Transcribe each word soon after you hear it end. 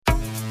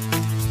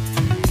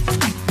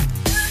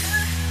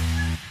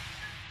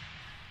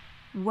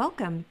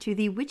Welcome to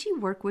the Witchy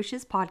Work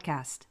Wishes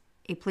podcast,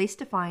 a place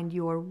to find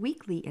your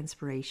weekly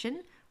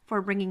inspiration for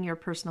bringing your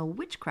personal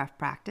witchcraft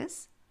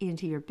practice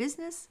into your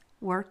business,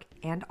 work,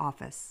 and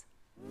office.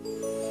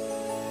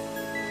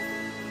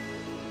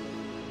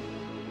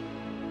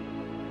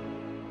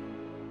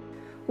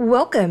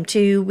 Welcome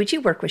to Witchy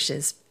Work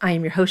Wishes. I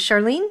am your host,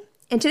 Charlene,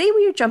 and today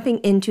we are jumping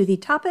into the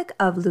topic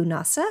of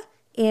Lughnasadh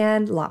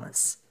and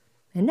llamas.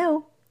 And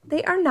no,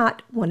 they are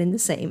not one and the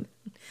same.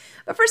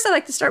 But first, I'd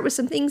like to start with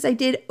some things I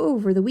did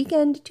over the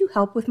weekend to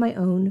help with my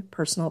own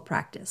personal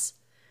practice.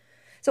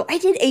 So I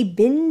did a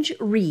binge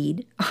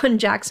read on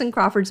Jackson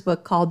Crawford's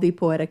book called The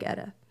Poetic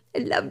Edda. I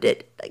loved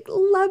it.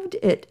 Loved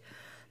it.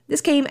 This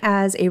came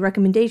as a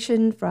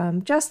recommendation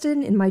from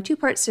Justin in my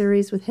two-part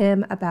series with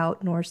him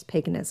about Norse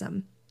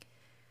paganism.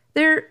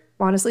 There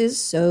honestly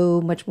is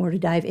so much more to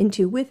dive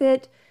into with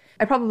it.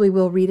 I probably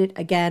will read it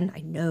again. I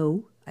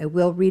know I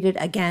will read it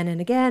again and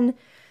again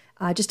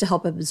just to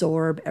help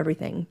absorb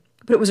everything.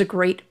 But it was a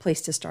great place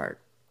to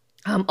start.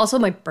 Also,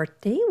 my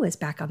birthday was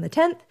back on the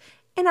 10th,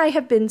 and I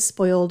have been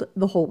spoiled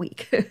the whole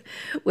week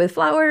with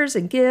flowers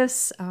and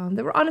gifts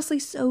that were honestly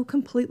so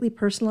completely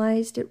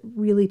personalized, it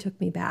really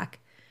took me back.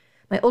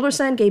 My older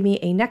son gave me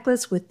a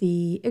necklace with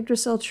the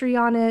Yggdrasil tree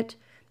on it,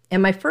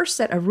 and my first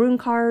set of rune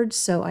cards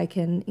so I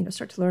can,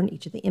 start to learn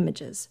each of the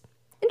images.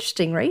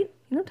 Interesting, right?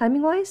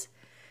 Timing-wise?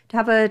 To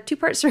have a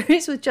two-part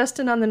series with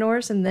Justin on the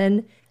Norse and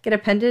then get a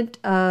pendant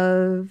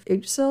of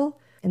Yggdrasil,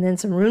 and then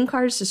some rune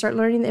cards to start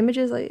learning the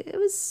images. It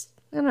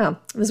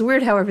was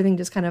weird how everything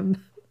just kind of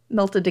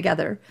melted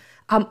together.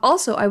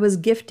 Also, I was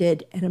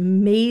gifted an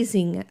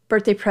amazing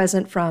birthday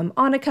present from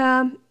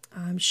Annika.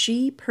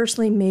 She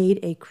personally made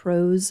a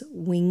crow's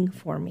wing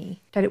for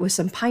me. Did it with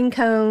some pine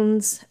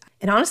cones.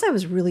 And honestly, I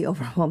was really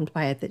overwhelmed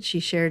by it that she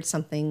shared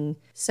something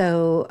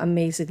so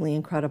amazingly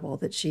incredible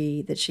that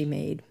she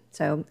made.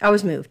 So I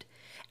was moved.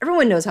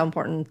 Everyone knows how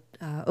important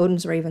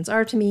Odin's ravens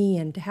are to me,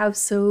 and to have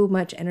so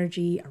much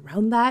energy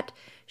around that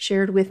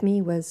shared with me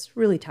was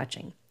really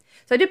touching.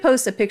 So I did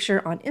post a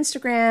picture on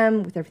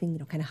Instagram with everything,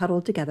 kind of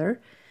huddled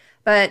together.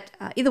 But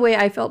either way,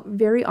 I felt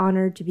very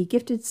honored to be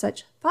gifted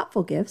such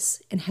thoughtful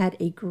gifts and had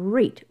a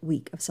great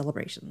week of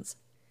celebrations.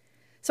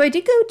 So I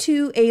did go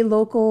to a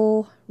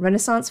local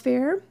Renaissance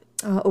fair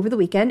over the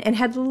weekend and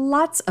had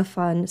lots of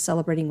fun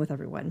celebrating with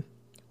everyone.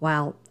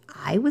 While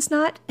I was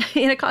not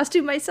in a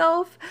costume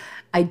myself,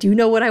 I do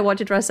know what I want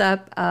to dress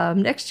up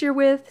next year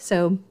with,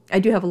 so I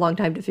do have a long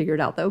time to figure it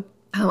out, though.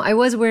 I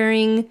was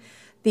wearing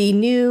the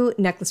new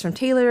necklace from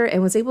Taylor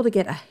and was able to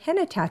get a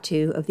henna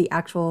tattoo of the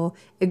actual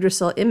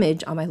Yggdrasil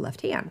image on my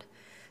left hand.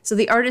 So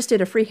the artist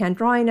did a freehand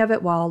drawing of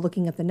it while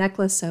looking at the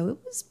necklace, so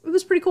it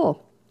was pretty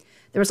cool.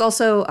 There was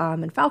also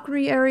an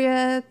falconry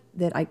area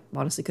that I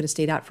honestly could have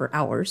stayed at for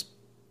hours,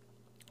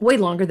 way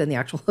longer than the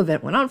actual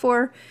event went on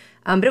for.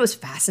 But it was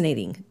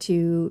fascinating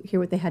to hear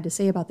what they had to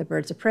say about the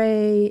birds of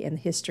prey and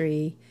the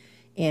history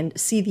and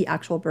see the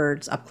actual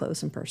birds up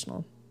close and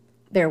personal.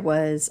 There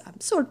was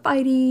sword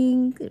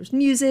fighting, there was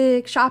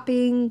music,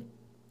 shopping,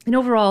 and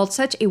overall,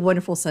 such a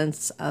wonderful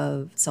sense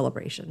of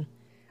celebration.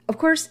 Of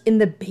course, in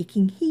the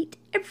baking heat,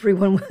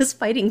 everyone was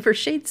fighting for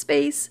shade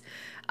space.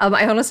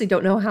 I honestly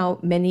don't know how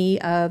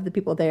many of the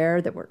people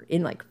there that were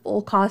in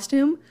full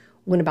costume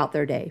went about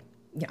their day.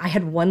 I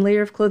had one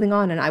layer of clothing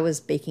on and I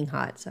was baking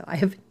hot, so I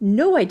have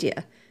no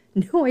idea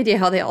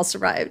how they all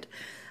survived.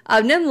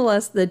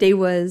 Nonetheless, the day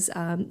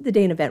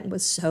and event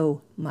was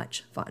so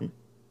much fun.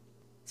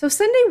 So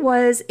Sunday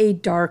was a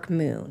dark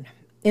moon,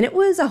 and it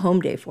was a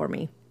home day for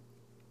me.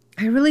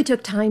 I really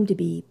took time to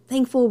be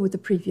thankful with the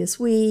previous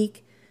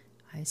week.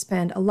 I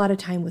spent a lot of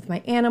time with my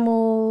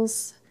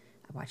animals.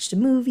 I watched a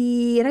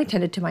movie, and I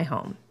tended to my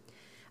home.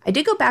 I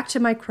did go back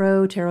to my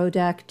Crow tarot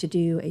deck to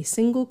do a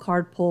single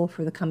card pull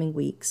for the coming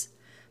weeks.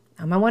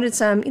 I wanted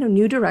some,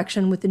 new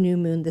direction with the new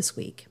moon this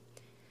week.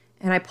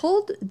 And I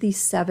pulled the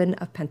Seven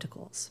of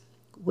Pentacles,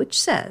 which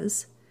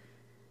says,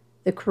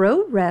 the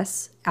crow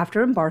rests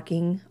after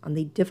embarking on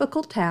the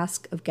difficult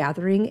task of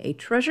gathering a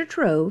treasure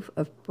trove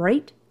of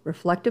bright,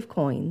 reflective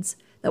coins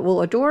that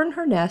will adorn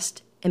her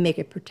nest and make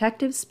a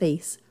protective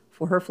space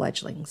for her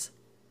fledglings.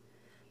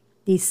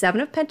 The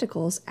Seven of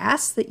Pentacles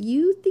asks that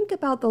you think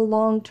about the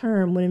long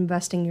term when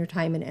investing your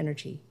time and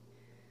energy.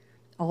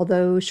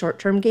 Although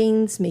short-term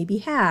gains may be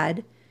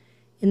had,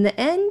 in the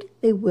end,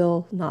 they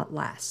will not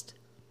last.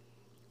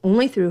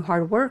 Only through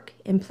hard work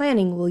and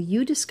planning will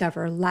you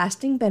discover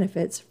lasting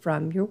benefits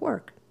from your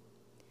work.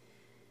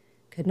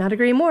 Could not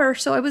agree more,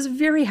 so I was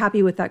very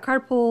happy with that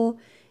card pull,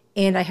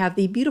 and I have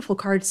the beautiful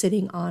card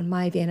sitting on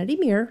my vanity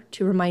mirror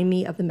to remind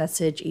me of the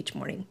message each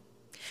morning.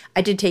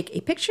 I did take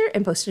a picture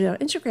and posted it on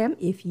Instagram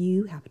if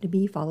you happen to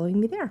be following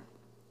me there.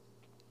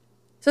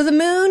 So the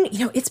moon,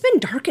 it's been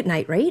dark at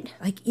night, right?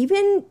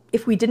 Even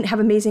if we didn't have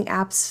amazing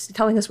apps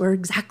telling us where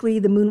exactly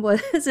the moon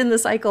was in the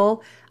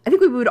cycle, I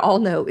think we would all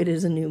know it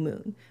is a new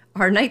moon.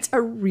 Our nights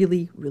are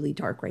really, really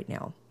dark right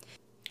now.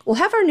 We'll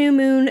have our new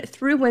moon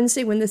through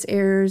Wednesday when this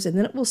airs, and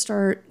then it will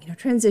start,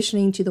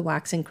 transitioning to the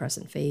waxing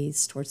crescent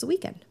phase towards the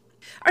weekend.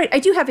 All right, I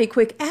do have a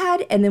quick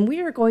ad, and then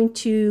we are going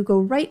to go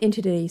right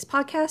into today's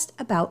podcast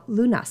about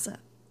Lughnasadh.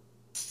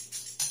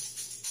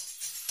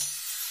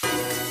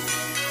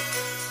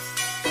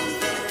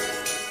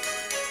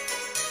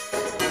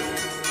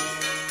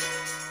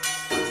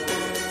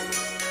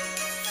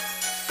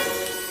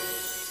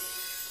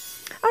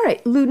 All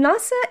right,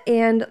 Lughnasadh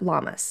and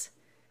Lammas.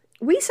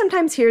 We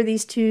sometimes hear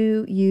these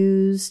two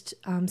used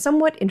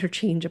somewhat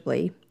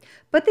interchangeably,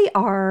 but they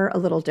are a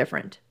little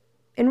different.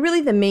 And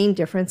really the main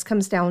difference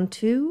comes down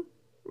to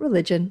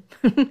religion.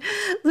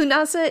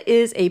 Lughnasadh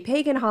is a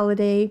pagan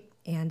holiday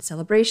and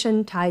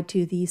celebration tied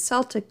to the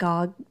Celtic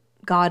god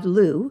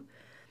Lugh,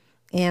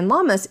 and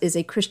Lammas is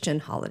a Christian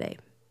holiday.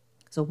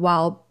 So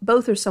while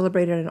both are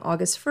celebrated on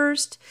August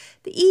 1st,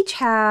 they each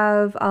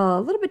have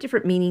a little bit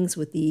different meanings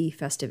with the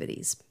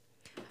festivities.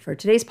 For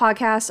today's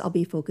podcast, I'll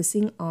be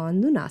focusing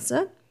on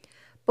Lughnasadh,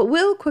 but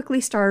we'll quickly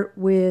start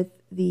with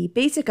the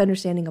basic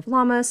understanding of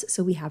Lammas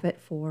so we have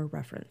it for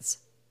reference.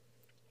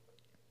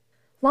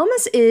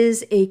 Lammas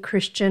is a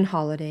Christian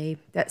holiday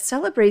that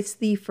celebrates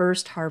the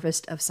first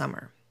harvest of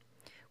summer,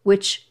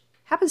 which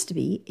happens to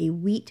be a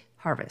wheat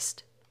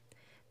harvest.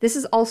 This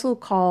is also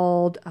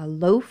called a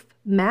loaf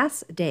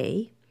mass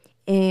day,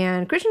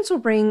 and Christians will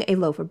bring a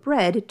loaf of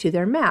bread to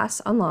their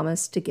mass on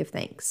Lammas to give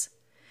thanks.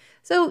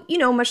 So,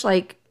 much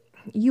like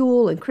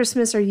Yule and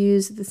Christmas are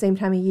used at the same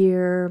time of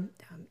year,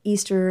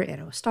 Easter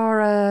and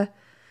Ostara,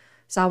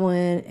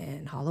 Samhain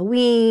and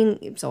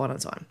Halloween, so on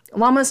and so on.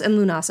 Lammas and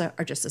Lughnasadh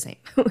are just the same.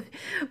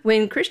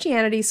 When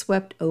Christianity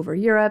swept over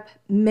Europe,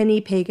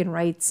 many pagan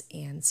rites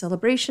and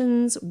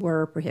celebrations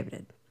were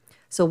prohibited.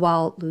 So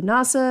while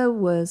Lughnasadh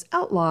was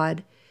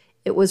outlawed,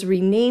 it was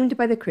renamed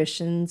by the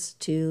Christians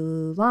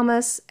to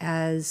Lammas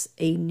as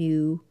a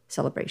new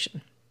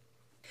celebration.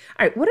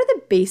 All right, what are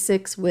the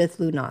basics with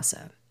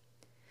Lughnasadh?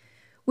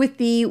 With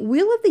the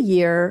Wheel of the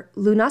Year,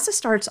 Lughnasadh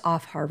starts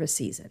off harvest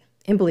season.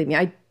 And believe me,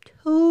 I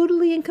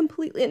totally and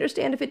completely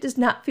understand if it does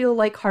not feel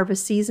like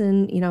harvest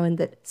season, and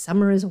that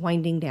summer is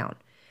winding down.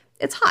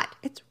 It's hot.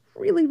 It's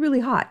really,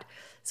 really hot.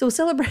 So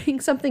celebrating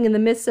something in the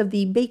midst of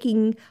the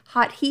baking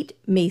hot heat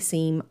may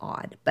seem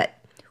odd, but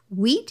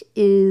wheat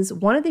is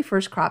one of the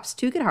first crops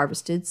to get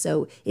harvested,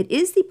 so it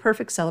is the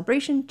perfect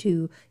celebration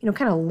to,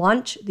 kind of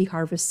launch the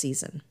harvest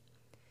season.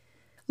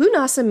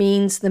 Lughnasadh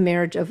means the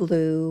marriage of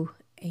Lugh,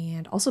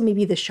 and also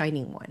maybe the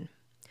shining one.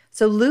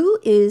 So Lugh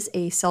is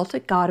a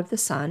Celtic god of the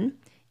sun,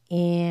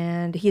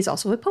 and he is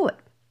also a poet.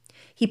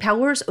 He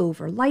powers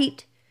over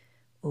light,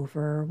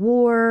 over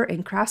war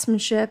and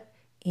craftsmanship,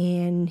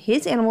 and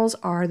his animals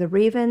are the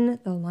raven,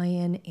 the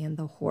lion, and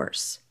the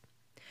horse.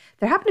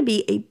 There happen to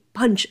be a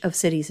bunch of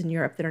cities in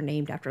Europe that are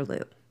named after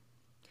Lugh.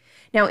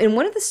 Now, in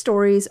one of the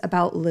stories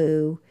about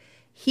Lugh,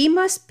 he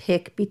must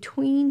pick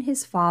between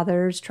his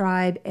father's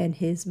tribe and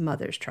his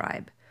mother's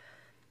tribe.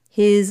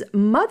 His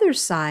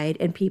mother's side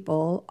and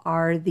people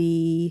are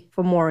the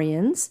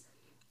Fomorians,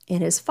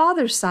 and his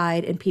father's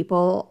side and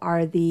people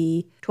are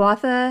the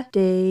Tuatha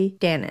De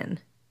Danann.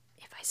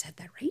 If I said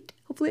that right,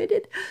 hopefully I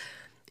did.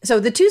 So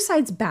the two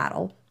sides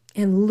battle,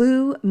 and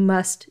Lugh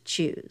must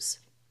choose.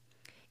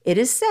 It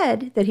is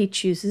said that he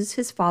chooses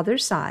his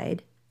father's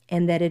side,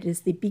 and that it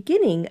is the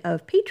beginning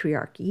of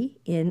patriarchy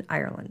in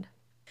Ireland.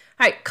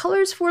 All right,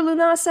 colors for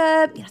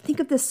Lughnasadh. Think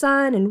of the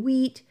sun and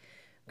wheat.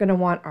 We're going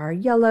to want our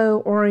yellow,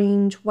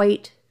 orange,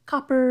 white,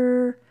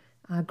 copper,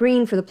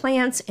 green for the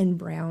plants, and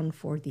brown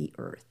for the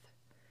earth.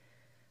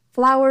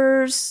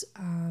 Flowers,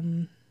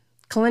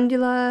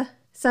 calendula,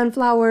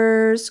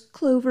 sunflowers,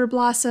 clover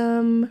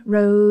blossom,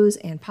 rose,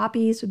 and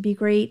poppies would be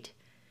great.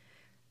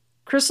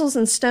 Crystals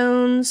and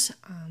stones,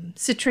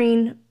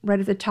 citrine right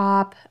at the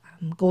top,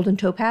 golden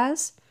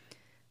topaz,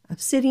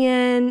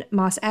 obsidian,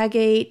 moss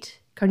agate,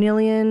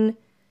 carnelian,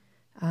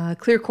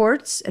 clear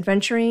quartz,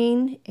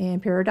 aventurine,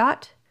 and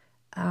peridot.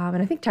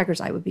 And I think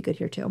tiger's eye would be good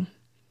here too.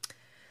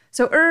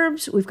 So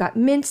herbs, we've got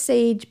mint,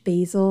 sage,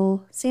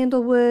 basil,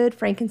 sandalwood,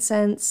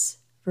 frankincense,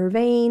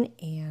 vervain,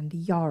 and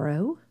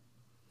yarrow.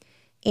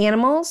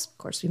 Animals, of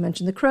course, we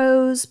mentioned the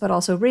crows, but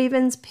also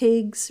ravens,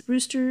 pigs,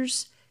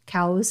 roosters,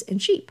 cows,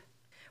 and sheep.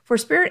 For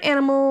spirit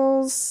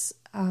animals,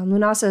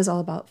 Lughnasadh is all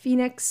about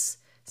phoenix,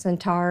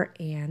 centaur,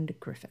 and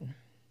griffin.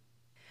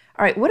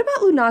 All right, what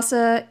about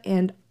Lughnasadh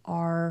and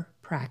our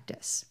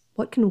practice?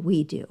 What can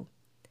we do?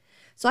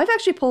 So I've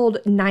actually pulled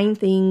 9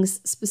 things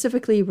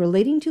specifically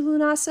relating to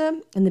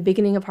Lughnasadh in the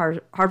beginning of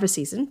harvest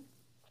season.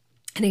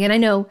 And again, I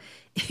know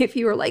if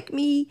you are like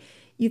me,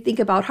 you think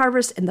about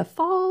harvest in the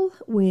fall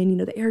when,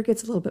 the air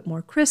gets a little bit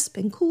more crisp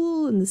and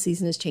cool and the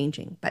season is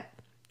changing. But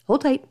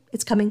hold tight,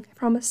 it's coming, I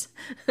promise.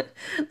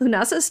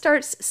 Lughnasadh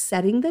starts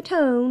setting the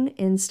tone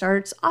and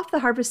starts off the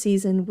harvest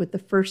season with the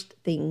first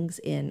things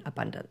in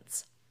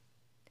abundance.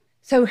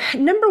 So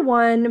number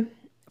 1,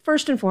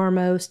 first and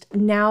foremost,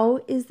 now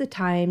is the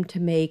time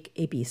to make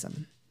a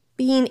besom.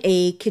 Being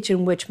a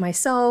kitchen witch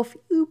myself,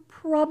 you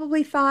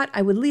probably thought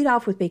I would lead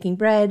off with baking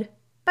bread,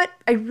 but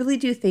I really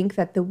do think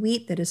that the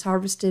wheat that is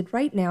harvested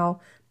right now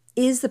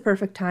is the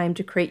perfect time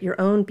to create your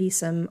own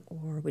besom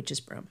or witch's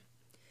broom.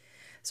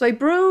 So a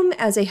broom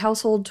as a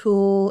household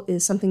tool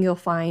is something you'll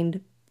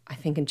find, I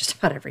think, in just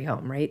about every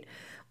home, right?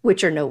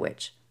 Which or no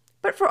which.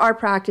 But for our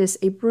practice,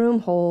 a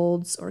broom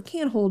holds or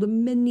can hold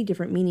many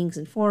different meanings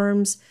and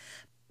forms.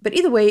 But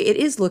either way, it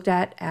is looked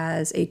at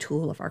as a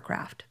tool of our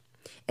craft.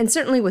 And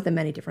certainly within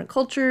many different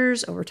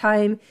cultures over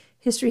time,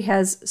 history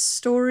has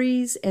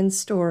stories and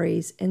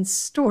stories and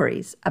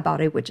stories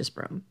about a witch's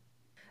broom.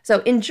 So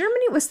in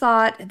Germany, it was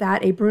thought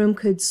that a broom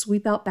could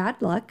sweep out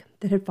bad luck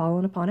that had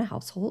fallen upon a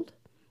household.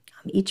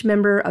 Each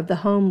member of the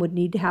home would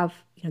need to have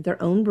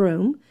their own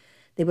broom.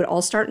 They would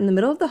all start in the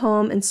middle of the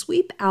home and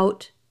sweep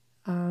out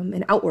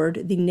and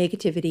outward the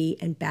negativity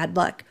and bad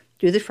luck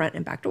through the front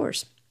and back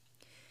doors.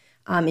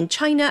 In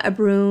China, a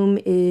broom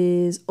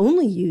is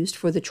only used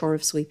for the chore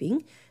of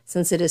sweeping,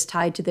 since it is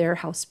tied to their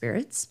house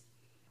spirits.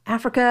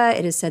 Africa,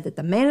 it is said that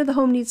the man of the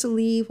home needs to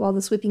leave while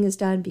the sweeping is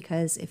done,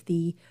 because if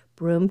the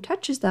broom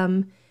touches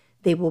them,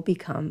 they will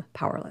become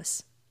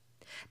powerless.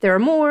 There are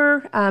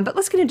more, but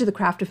let's get into the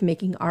craft of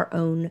making our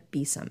own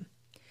besom.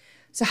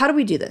 So how do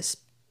we do this?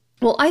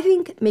 Well, I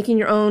think making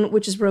your own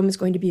witch's broom is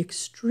going to be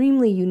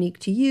extremely unique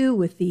to you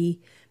with the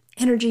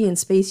energy and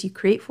space you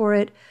create for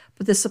it,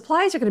 but the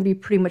supplies are going to be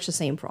pretty much the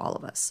same for all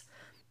of us.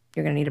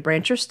 You're going to need a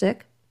branch or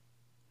stick.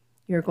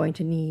 You're going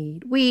to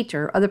need wheat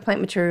or other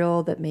plant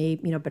material that may,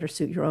 better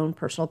suit your own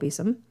personal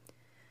besom.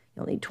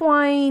 You'll need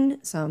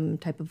twine, some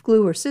type of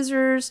glue or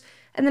scissors,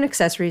 and then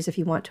accessories if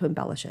you want to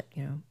embellish it.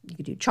 You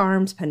could do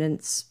charms,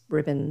 pendants,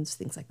 ribbons,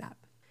 things like that.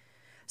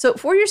 So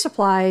for your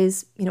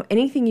supplies,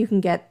 anything you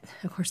can get,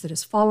 of course, that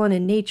has fallen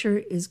in nature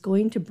is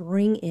going to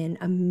bring in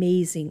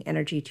amazing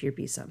energy to your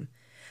besom.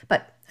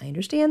 But I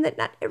understand that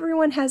not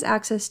everyone has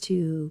access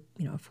to,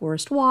 a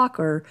forest walk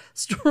or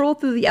stroll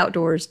through the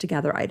outdoors to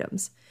gather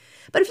items.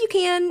 But if you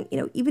can,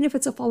 even if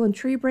it's a fallen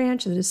tree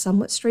branch that is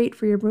somewhat straight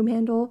for your broom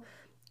handle,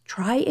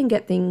 try and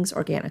get things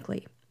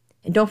organically.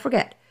 And don't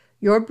forget,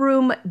 your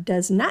broom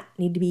does not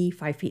need to be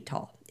 5 feet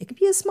tall. It could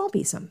be a small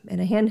besom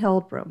and a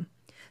handheld broom.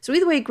 So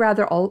either way,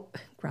 gather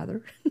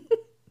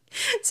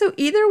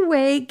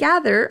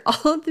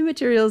all of the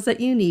materials that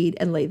you need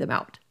and lay them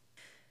out.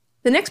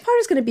 The next part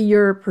is going to be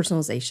your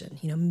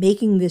personalization,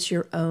 making this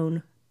your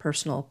own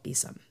personal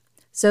besom.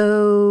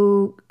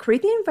 So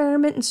create the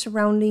environment and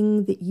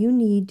surrounding that you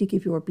need to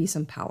give your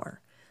besom power.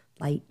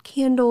 Light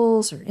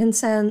candles or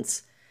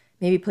incense,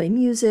 maybe play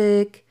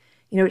music,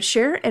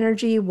 share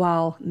energy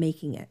while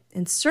making it,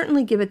 and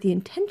certainly give it the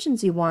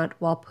intentions you want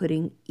while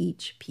putting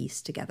each piece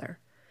together.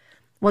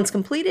 Once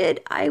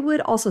completed, I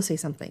would also say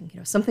something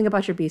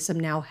about your besom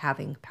now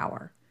having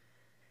power.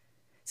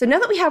 So now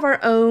that we have our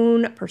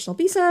own personal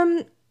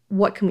besom,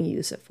 what can we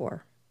use it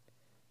for?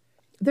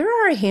 There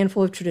are a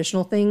handful of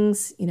traditional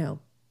things.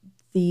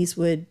 These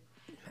would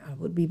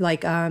be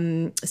like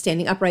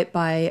standing upright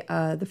by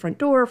the front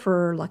door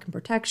for luck and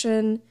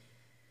protection.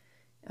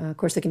 Of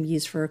course, they can be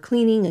used for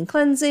cleaning and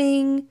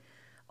cleansing,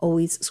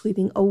 always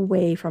sweeping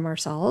away from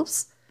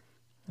ourselves.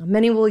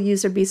 Many will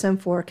use their besom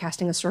for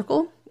casting a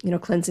circle,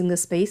 cleansing the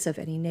space of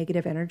any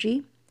negative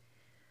energy.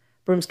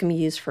 Brooms can be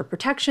used for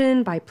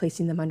protection by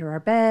placing them under our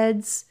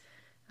beds.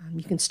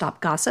 You can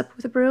stop gossip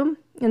with a broom,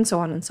 and so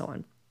on and so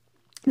on.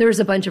 There's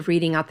a bunch of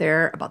reading out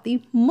there about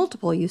the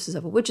multiple uses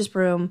of a witch's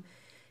broom.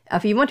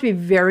 If you want to be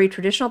very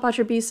traditional about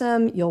your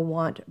besom, you'll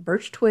want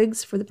birch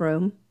twigs for the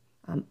broom,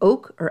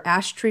 oak or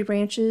ash tree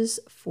branches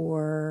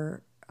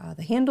for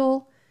the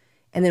handle,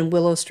 and then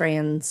willow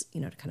strands, to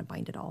kind of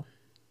bind it all.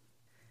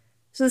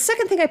 So the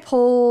second thing I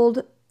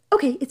pulled,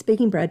 it's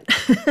baking bread.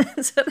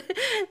 So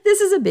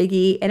this is a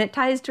biggie, and it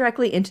ties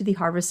directly into the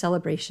harvest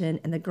celebration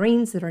and the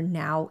grains that are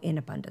now in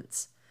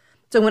abundance.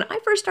 So when I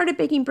first started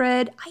baking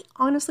bread, I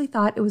honestly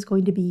thought it was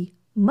going to be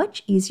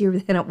much easier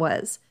than it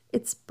was.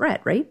 It's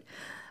bread, right?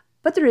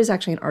 But there is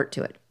actually an art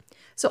to it.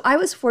 So I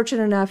was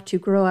fortunate enough to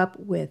grow up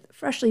with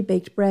freshly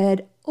baked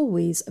bread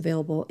always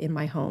available in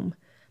my home.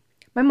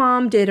 My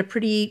mom did a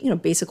pretty,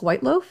 basic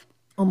white loaf,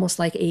 almost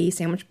like a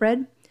sandwich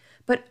bread.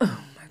 But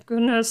oh my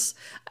goodness,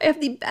 I have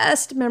the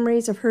best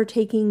memories of her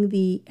taking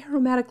the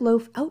aromatic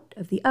loaf out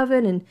of the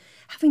oven and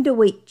having to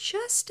wait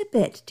just a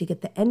bit to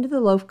get the end of the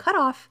loaf cut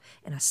off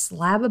and a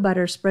slab of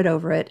butter spread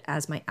over it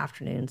as my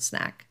afternoon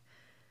snack.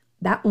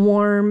 That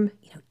warm,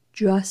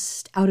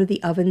 just out of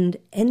the oven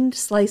end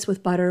slice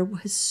with butter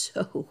was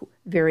so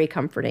very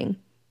comforting.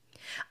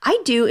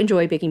 I do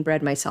enjoy baking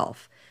bread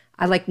myself.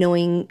 I like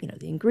knowing,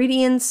 the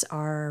ingredients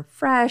are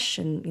fresh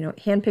and,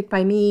 handpicked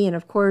by me, and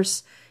of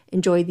course,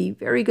 enjoy the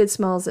very good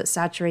smells that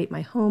saturate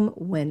my home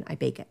when I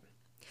bake it.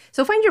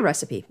 So find your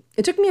recipe.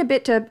 It took me a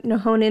bit to,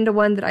 hone into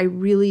one that I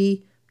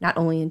really not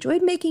only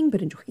enjoyed making,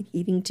 but enjoyed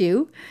eating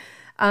too.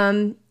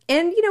 And,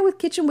 with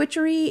kitchen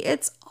witchery,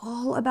 it's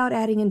all about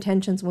adding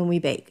intentions when we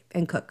bake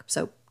and cook.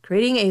 So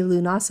creating a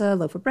Lughnasadh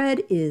loaf of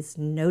bread is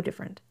no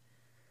different.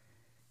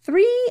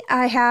 3,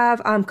 I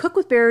have cook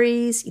with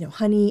berries,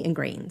 honey and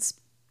grains.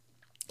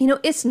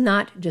 It's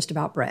not just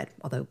about bread,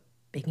 although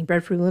baking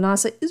bread for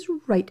Lughnasadh is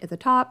right at the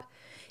top.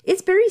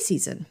 It's berry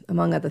season,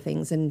 among other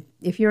things. And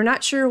if you're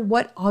not sure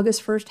what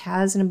August 1st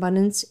has in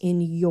abundance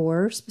in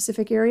your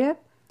specific area,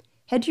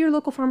 head to your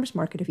local farmer's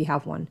market if you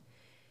have one.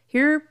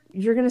 Here,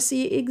 you're going to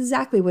see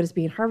exactly what is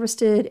being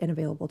harvested and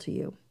available to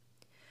you.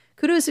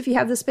 Kudos if you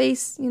have the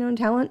space, and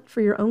talent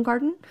for your own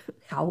garden.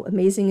 How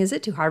amazing is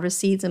it to harvest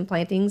seeds and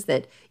plantings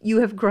that you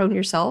have grown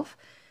yourself?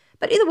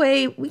 But either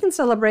way, we can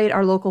celebrate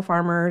our local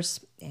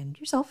farmers and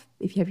yourself,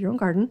 if you have your own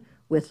garden,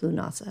 with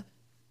Lughnasadh.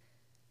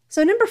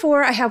 So number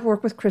 4, I have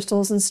work with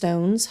crystals and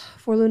stones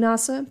for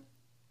Lughnasadh.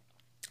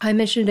 I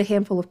mentioned a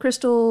handful of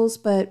crystals,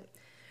 but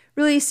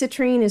really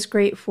citrine is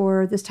great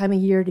for this time of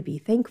year to be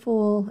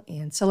thankful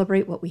and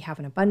celebrate what we have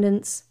in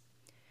abundance.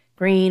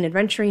 Green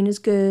aventurine is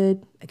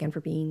good, again,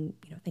 for being,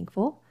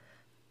 thankful.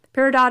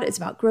 Peridot is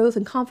about growth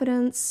and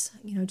confidence,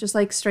 just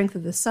like strength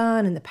of the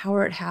sun and the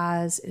power it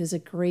has. It is a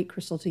great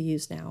crystal to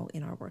use now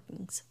in our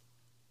workings.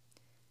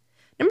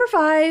 Number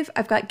 5,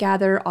 I've got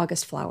Gather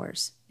August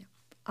Flowers.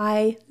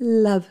 I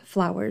love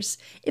flowers.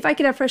 If I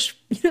could have fresh,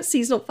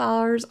 seasonal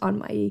flowers on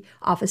my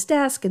office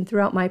desk and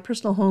throughout my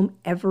personal home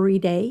every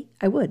day,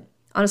 I would.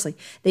 Honestly,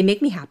 they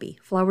make me happy.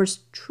 Flowers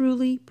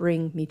truly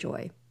bring me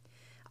joy.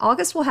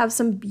 August will have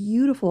some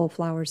beautiful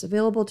flowers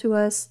available to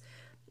us.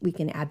 We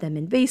can add them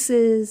in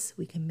vases.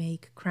 We can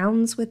make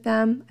crowns with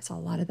them. I saw a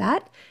lot of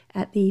that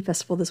at the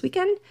festival this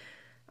weekend.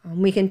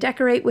 We can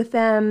decorate with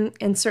them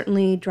and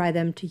certainly dry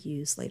them to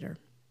use later.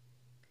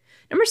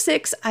 Number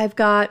 6, I've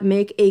got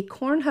make a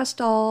corn husk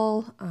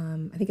doll.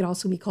 I think it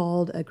also can be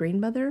called a grain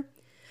mother.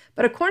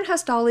 But a corn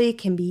husk dolly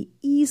can be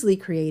easily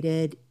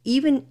created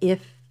even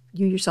if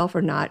you yourself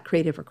are not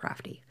creative or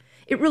crafty.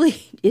 It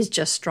really is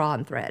just straw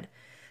and thread.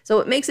 So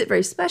what makes it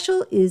very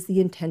special is the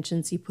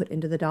intentions you put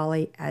into the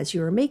dolly as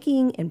you are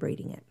making and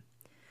braiding it.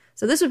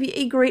 So this would be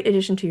a great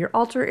addition to your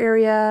altar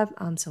area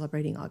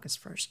celebrating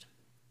August 1st.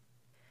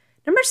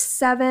 Number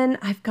 7,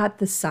 I've got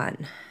the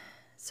sun.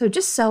 So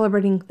just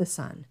celebrating the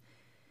sun.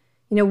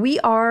 We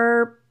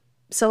are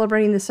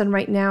celebrating the sun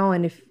right now,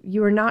 and if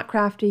you are not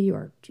crafty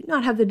or do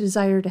not have the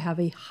desire to have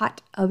a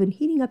hot oven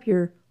heating up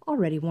your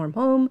already warm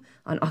home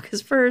on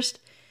August 1st,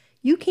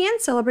 you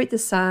can celebrate the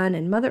sun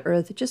and Mother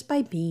Earth just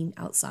by being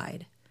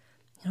outside.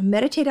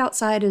 Meditate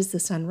outside as the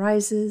sun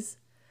rises,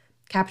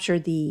 capture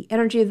the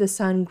energy of the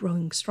sun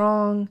growing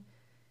strong,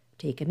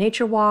 take a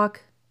nature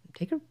walk,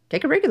 take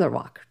a regular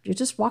walk. You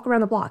just walk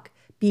around the block,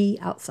 be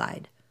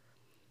outside.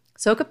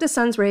 Soak up the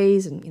sun's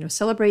rays and,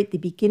 celebrate the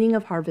beginning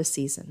of harvest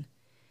season.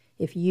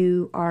 If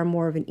you are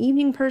more of an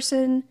evening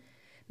person,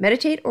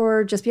 meditate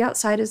or just be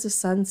outside as the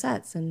sun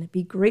sets and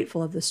be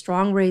grateful of the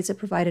strong rays it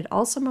provided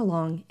all summer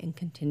long and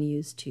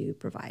continues to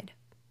provide.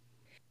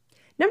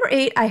 Number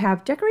 8, I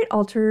have decorate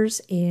altars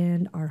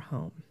and our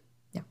home.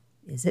 Now,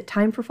 is it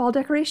time for fall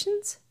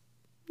decorations?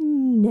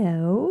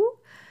 No.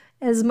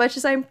 As much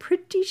as I'm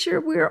pretty sure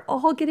we're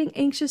all getting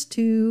anxious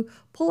to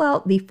pull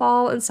out the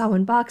fall and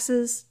Samhain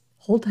boxes,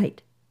 hold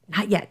tight.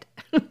 Not yet.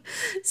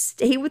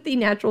 Stay with the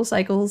natural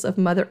cycles of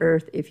Mother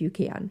Earth if you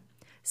can.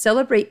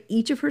 Celebrate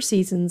each of her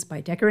seasons by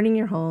decorating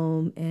your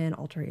home and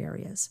altar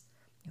areas.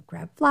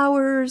 Grab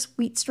flowers,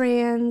 wheat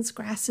strands,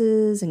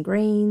 grasses, and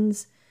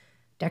grains.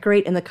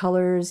 Decorate in the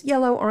colors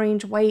yellow,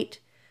 orange, white,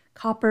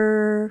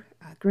 copper,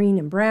 green,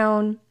 and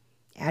brown.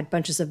 Add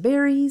bunches of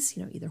berries,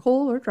 either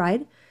whole or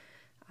dried.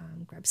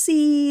 Grab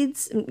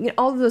seeds, and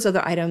all of those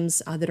other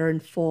items that are in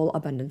full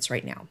abundance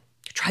right now.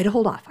 Try to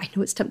hold off. I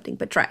know it's tempting,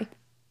 but try.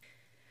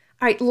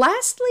 All right,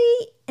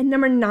 lastly, and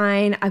number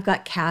 9, I've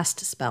got cast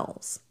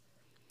spells.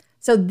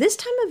 So this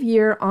time of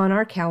year on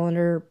our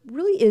calendar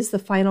really is the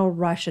final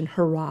rush and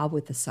hurrah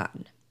with the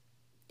sun.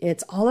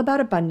 It's all about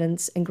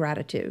abundance and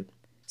gratitude.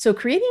 So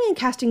creating and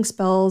casting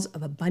spells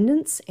of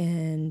abundance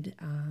and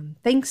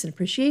thanks and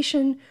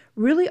appreciation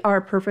really are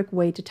a perfect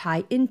way to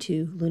tie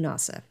into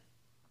Lughnasadh.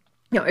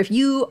 Now, if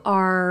you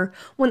are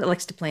one that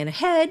likes to plan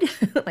ahead,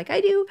 like I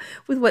do,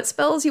 with what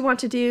spells you want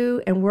to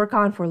do and work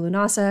on for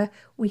Lughnasadh,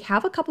 we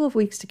have a couple of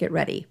weeks to get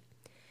ready.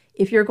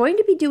 If you're going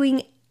to be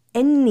doing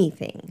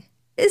anything,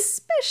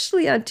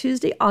 especially on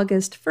Tuesday,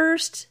 August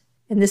 1st,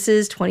 and this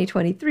is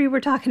 2023 we're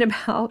talking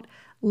about,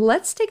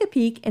 let's take a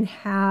peek and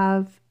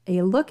have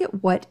a look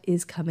at what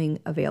is coming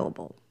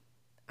available.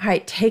 All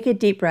right, take a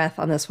deep breath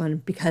on this one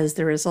because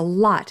there is a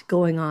lot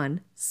going on,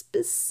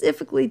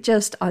 specifically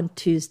just on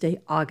Tuesday,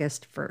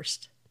 August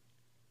 1st.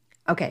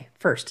 Okay,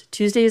 first,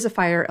 Tuesday is a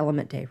fire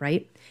element day,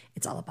 right?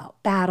 It's all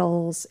about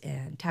battles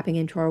and tapping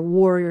into our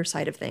warrior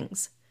side of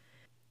things.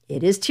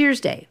 It is Tyr's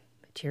Day.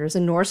 Tyr is a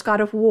Norse god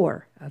of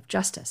war, of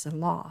justice and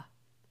law.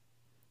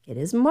 It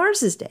is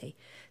Mars's Day.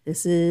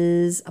 This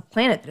is a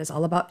planet that is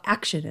all about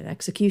action and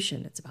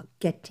execution. It's about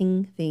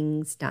getting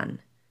things done.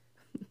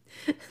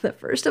 The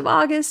 1st of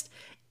August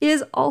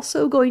is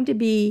also going to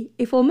be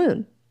a full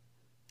moon.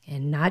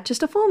 And not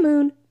just a full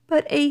moon,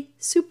 but a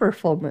super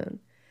full moon.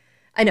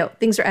 I know,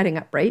 things are adding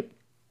up, right?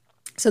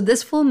 So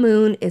this full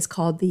moon is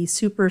called the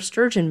super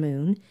sturgeon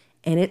moon,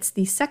 and it's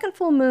the second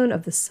full moon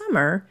of the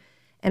summer,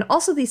 and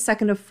also the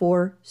second of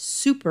 4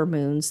 super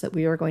moons that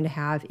we are going to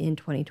have in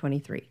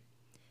 2023.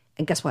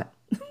 And guess what?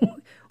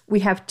 We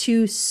have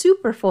 2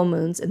 super full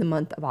moons in the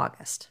month of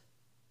August.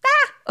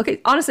 Okay,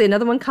 honestly,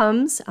 another one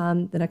comes.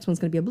 The next one's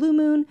going to be a blue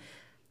moon,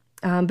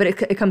 but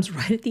it comes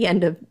right at the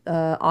end of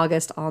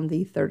August on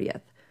the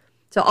 30th.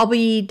 So I'll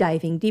be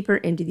diving deeper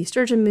into the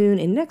sturgeon moon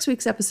in next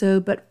week's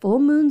episode, but full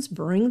moons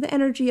bring the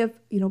energy of,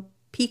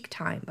 peak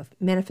time of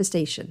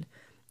manifestation.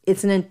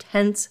 It's an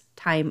intense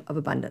time of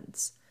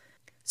abundance.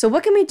 So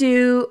what can we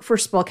do for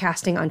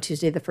spellcasting on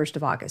Tuesday, the 1st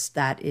of August?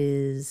 That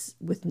is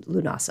with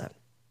Lughnasadh,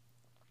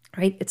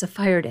 right? It's a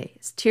fire day.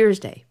 It's Tears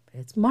Day.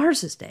 It's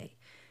Mars's day.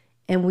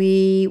 And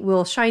we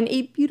will shine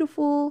a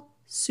beautiful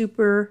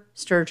super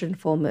sturgeon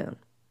full moon.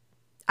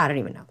 I don't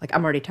even know.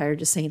 I'm already tired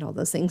just saying all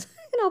those things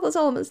and all those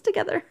elements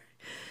together.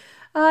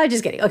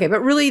 Just kidding. Okay,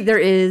 but really there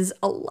is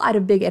a lot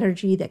of big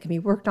energy that can be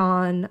worked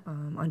on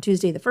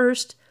Tuesday the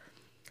 1st.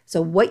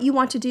 So what you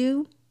want to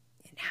do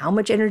and how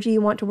much energy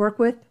you want to work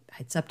with,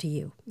 it's up to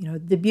you.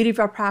 The beauty of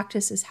our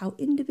practice is how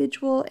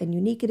individual and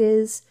unique it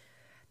is.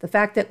 The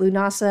fact that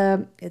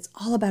Lughnasadh, it's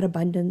all about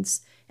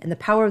abundance and the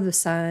power of the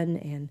sun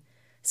and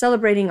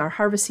celebrating our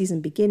harvest season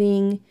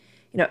beginning,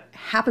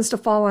 happens to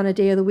fall on a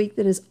day of the week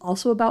that is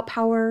also about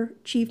power,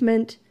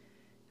 achievement,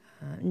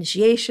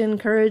 initiation,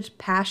 courage,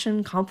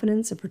 passion,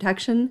 confidence, and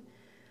protection,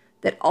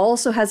 that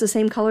also has the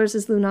same colors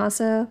as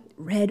Lughnasadh,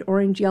 red,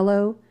 orange,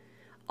 yellow,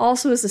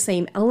 also is the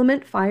same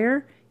element,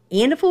 fire,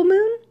 and a full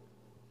moon.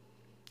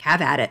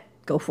 Have at it.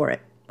 Go for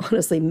it.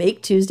 Honestly,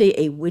 make Tuesday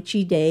a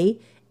witchy day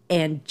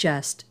and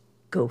just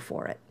go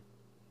for it.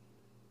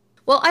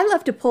 Well, I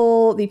love to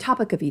pull the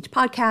topic of each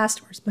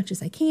podcast, or as much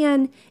as I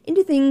can,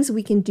 into things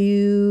we can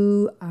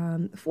do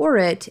for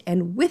it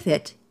and with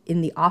it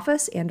in the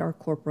office and our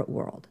corporate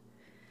world.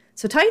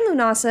 So tying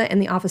Lughnasadh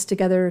and the office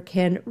together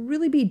can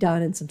really be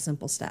done in some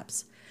simple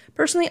steps.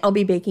 Personally, I'll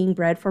be baking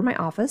bread for my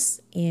office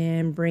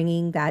and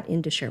bringing that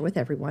in to share with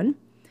everyone.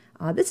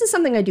 This is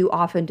something I do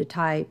often to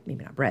tie,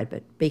 maybe not bread,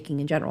 but baking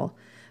in general.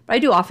 But I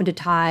do often to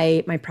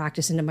tie my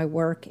practice into my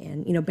work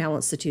and,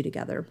 balance the two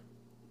together.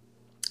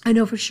 I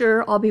know for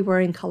sure I'll be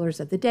wearing colors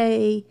of the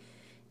day,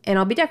 and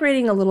I'll be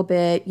decorating a little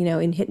bit,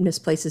 in hit and miss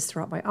places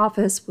throughout my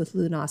office with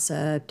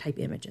Lughnasadh type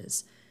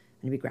images.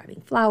 I'm going to be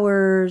grabbing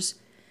flowers,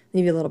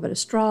 maybe a little bit of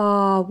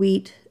straw,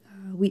 wheat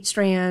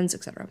strands,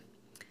 etc.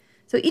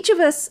 So each of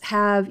us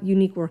have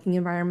unique working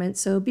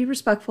environments, so be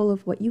respectful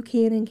of what you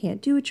can and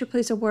can't do at your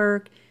place of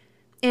work,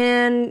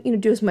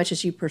 and do as much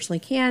as you personally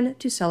can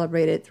to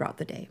celebrate it throughout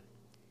the day.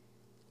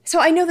 So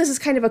I know this is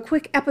kind of a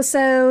quick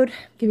episode,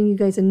 giving you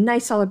guys a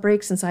nice solid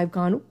break since I've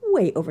gone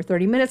way over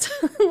 30 minutes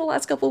in the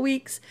last couple of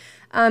weeks.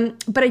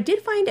 But I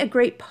did find a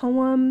great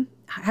poem.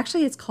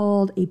 Actually, it's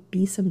called a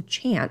Besom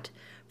Chant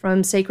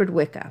from Sacred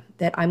Wicca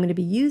that I'm going to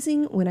be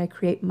using when I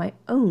create my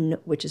own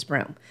witch's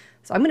broom.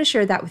 So I'm going to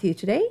share that with you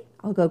today.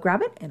 I'll go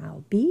grab it and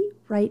I'll be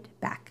right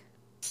back.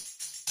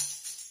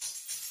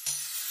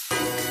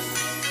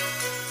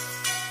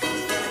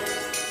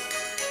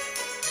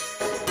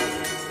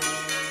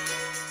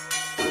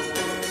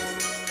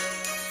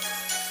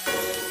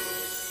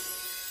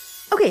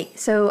 Okay,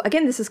 so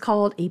again, this is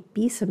called a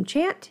Besom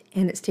Chant,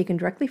 and it's taken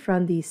directly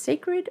from the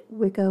Sacred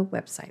Wicca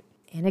website.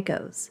 And it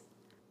goes,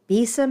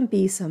 Besom,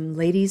 besom,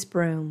 lady's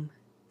broom,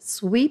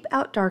 sweep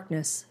out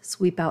darkness,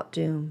 sweep out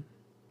doom.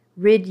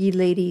 Rid ye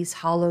ladies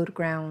hallowed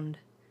ground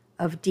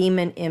of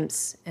demon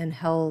imps and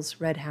hell's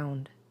red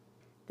hound.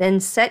 Then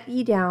set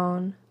ye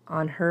down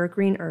on her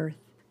green earth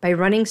by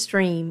running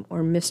stream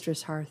or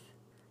mistress hearth,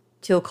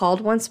 till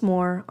called once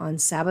more on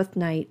Sabbath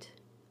night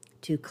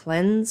to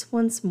cleanse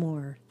once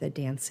more the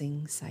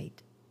dancing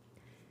sight.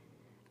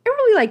 I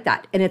really like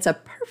that, and it's a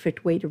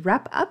perfect way to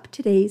wrap up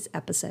today's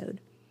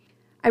episode.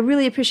 I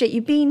really appreciate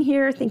you being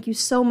here. Thank you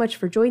so much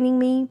for joining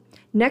me.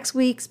 Next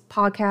week's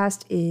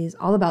podcast is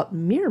all about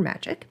mirror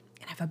magic,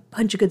 and I have a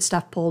bunch of good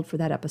stuff pulled for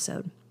that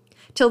episode.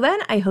 Till then,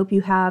 I hope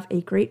you have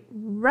a great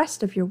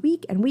rest of your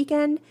week and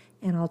weekend,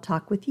 and I'll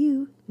talk with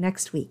you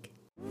next week.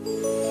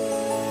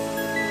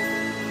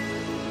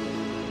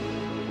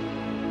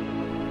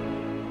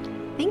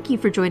 Thank you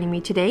for joining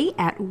me today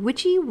at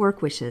Witchy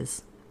Work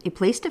Wishes, a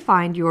place to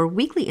find your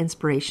weekly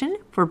inspiration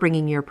for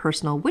bringing your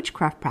personal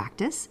witchcraft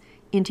practice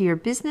into your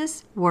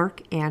business,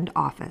 work, and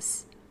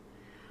office.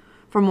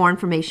 For more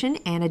information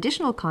and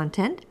additional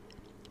content,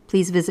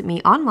 please visit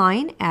me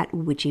online at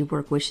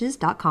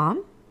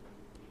witchyworkwishes.com.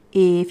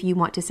 If you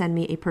want to send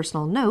me a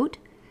personal note,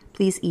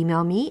 please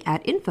email me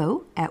at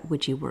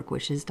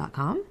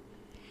info@witchyworkwishes.com.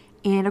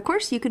 And of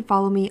course, you can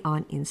follow me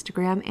on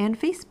Instagram and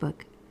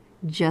Facebook.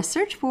 Just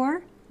search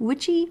for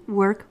Witchy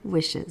Work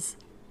Wishes.